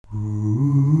Hey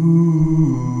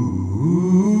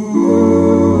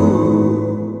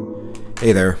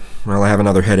there. Well, I have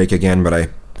another headache again, but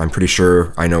I'm pretty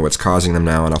sure I know what's causing them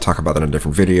now, and I'll talk about that in a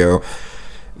different video.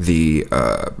 The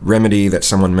remedy that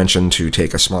someone mentioned to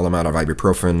take a small amount of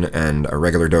ibuprofen and a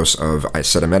regular dose of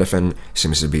acetaminophen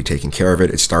seems to be taking care of it.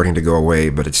 It's starting to go away,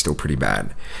 but it's still pretty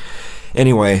bad.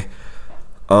 Anyway,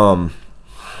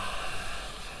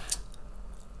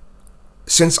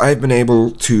 since I've been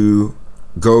able to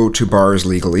go to bars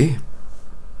legally,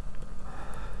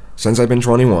 since I've been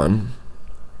 21,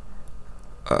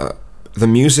 the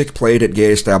music played at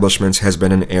gay establishments has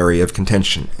been an area of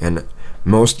contention, and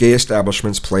most gay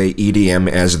establishments play EDM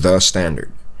as the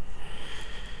standard.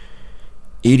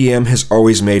 EDM has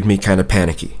always made me kind of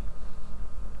panicky.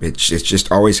 It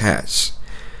just always has.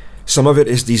 Some of it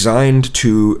is designed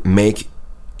to make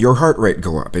your heart rate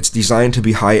go up. It's designed to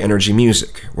be high energy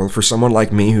music. Well, for someone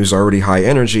like me who's already high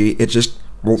energy, it just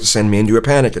will send me into a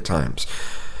panic at times.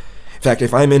 In fact,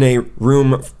 if I'm in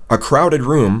a crowded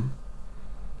room,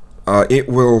 it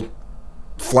will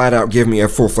flat out give me a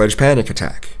full-fledged panic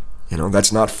attack. You know,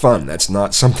 that's not fun. That's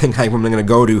not something I'm going to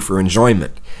go to for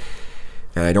enjoyment.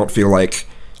 And I don't feel like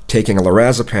taking a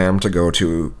lorazepam to go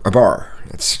to a bar.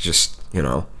 It's just, you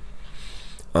know.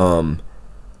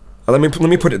 Let me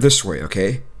put it this way,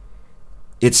 okay?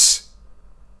 It's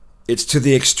to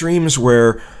the extremes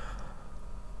where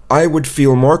I would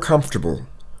feel more comfortable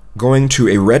going to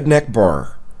a redneck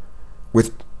bar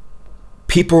with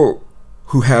people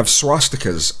who have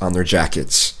swastikas on their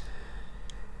jackets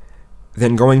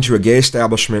than going to a gay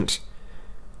establishment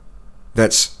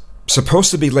that's supposed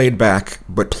to be laid back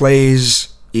but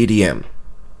plays EDM.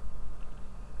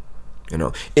 You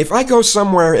know, if I go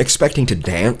somewhere expecting to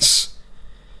dance,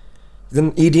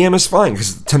 then EDM is fine,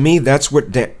 because to me that's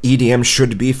what EDM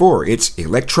should be for. It's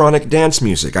electronic dance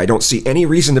music. I don't see any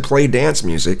reason to play dance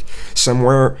music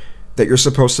somewhere that you're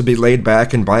supposed to be laid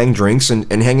back and buying drinks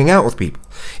and hanging out with people.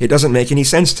 It doesn't make any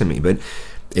sense to me, but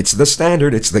it's the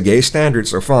standard, it's the gay standard,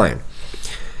 so fine.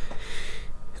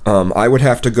 I would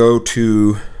have to go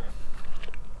to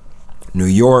New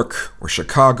York, or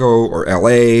Chicago, or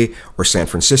LA, or San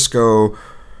Francisco,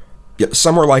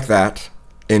 somewhere like that,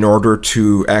 in order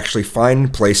to actually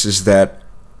find places that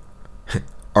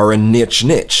are a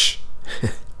niche.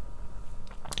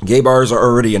 Gay bars are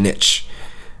already a niche.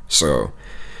 So,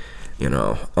 you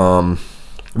know, the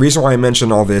reason why I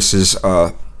mention all this is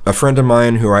a friend of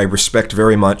mine who I respect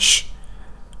very much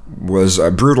was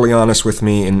brutally honest with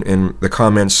me in the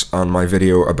comments on my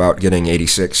video about getting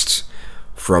 86th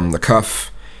from the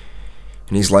cuff.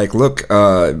 And he's like, look,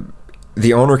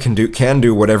 the owner can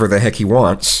do whatever the heck he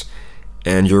wants,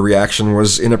 and your reaction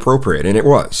was inappropriate, and it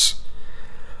was.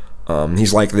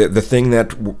 He's like, the thing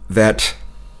that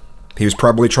he was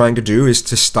probably trying to do is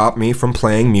to stop me from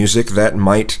playing music that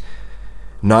might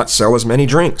not sell as many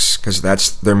drinks, because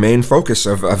that's their main focus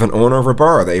of an owner of a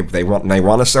bar. They want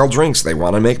to sell drinks, they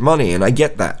want to make money, and I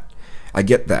get that.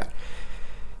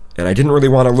 And I didn't really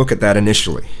want to look at that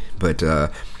initially, but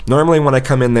normally when I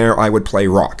come in there, I would play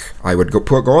rock. I would go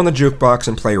on the jukebox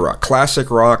and play rock, classic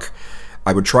rock.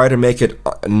 I would try to make it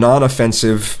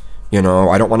non-offensive. You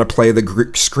know, I don't want to play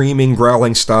the screaming,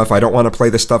 growling stuff. I don't want to play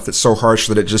the stuff that's so harsh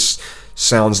that it just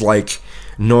sounds like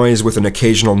noise with an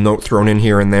occasional note thrown in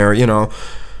here and there, you know.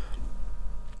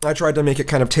 I tried to make it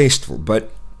kind of tasteful,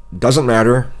 but doesn't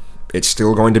matter. It's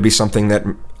still going to be something that,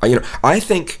 you know, I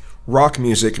think rock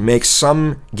music makes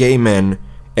some gay men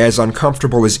as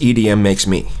uncomfortable as EDM makes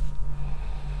me.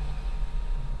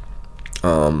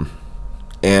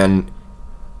 And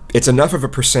it's enough of a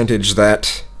percentage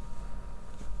that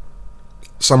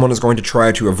someone is going to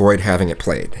try to avoid having it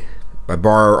played. A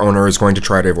bar owner is going to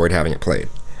try to avoid having it played.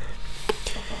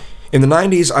 In the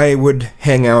 90s, I would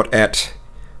hang out at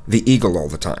the Eagle all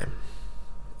the time,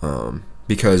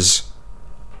 because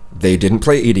they didn't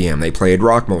play EDM. They played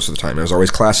rock most of the time. It was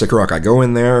always classic rock. I go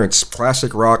in there, it's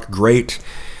classic rock, great.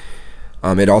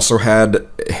 It also had,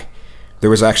 there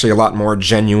was actually a lot more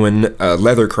genuine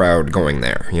leather crowd going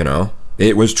there, you know.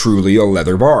 It was truly a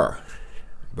leather bar.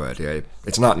 But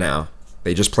it's not now.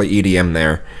 They just play EDM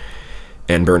there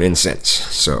and burn incense.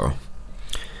 So,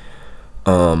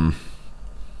 when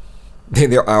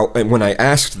I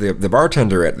asked the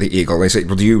bartender at the Eagle, they said,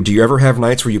 well, do you ever have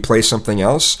nights where you play something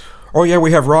else? Oh yeah,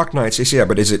 we have rock nights. They say, yeah,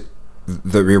 but is it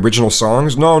the original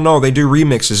songs? No, they do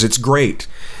remixes. It's great.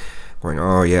 Going,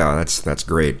 oh yeah, that's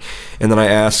great. And then I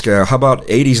ask, how about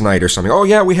 80s night or something? Oh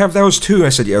yeah, we have those too. I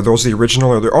said, yeah, are those the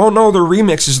original? Or oh no, they're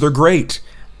remixes. They're great.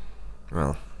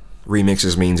 Well,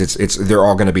 remixes means they're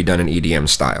all going to be done in EDM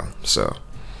style. So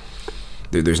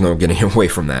there's no getting away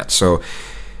from that. So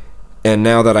And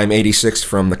now that I'm 86th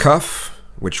from the cuff,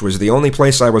 which was the only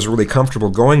place I was really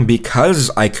comfortable going because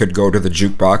I could go to the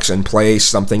jukebox and play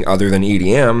something other than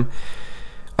EDM,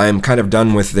 I'm kind of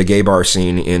done with the gay bar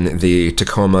scene in the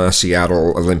Tacoma,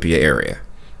 Seattle, Olympia area.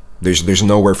 There's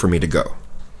nowhere for me to go.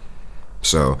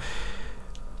 So,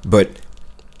 but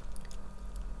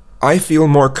I feel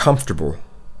more comfortable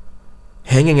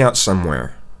hanging out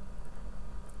somewhere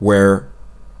where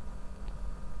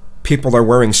people are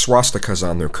wearing swastikas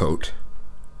on their coat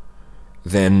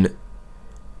than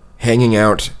hanging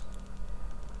out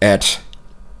at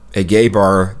a gay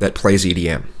bar that plays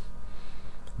EDM.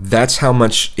 That's how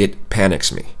much it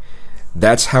panics me.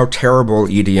 That's how terrible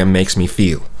EDM makes me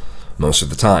feel most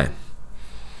of the time.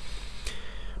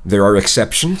 There are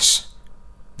exceptions.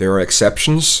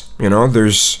 You know,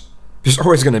 there's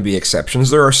always going to be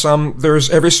exceptions. Every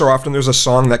so often there's a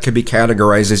song that could be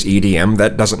categorized as EDM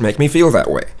that doesn't make me feel that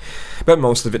way. But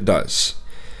most of it does.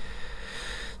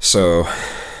 So,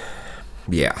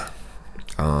 yeah.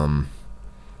 I'm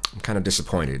kind of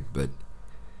disappointed, but,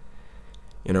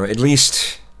 you know, at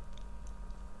least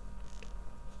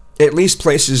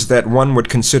places that one would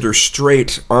consider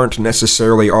straight aren't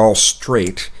necessarily all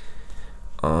straight.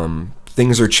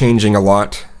 Things are changing a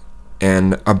lot,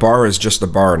 and a bar is just a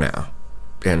bar now.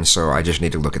 And so I just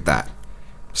need to look at that.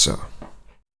 So...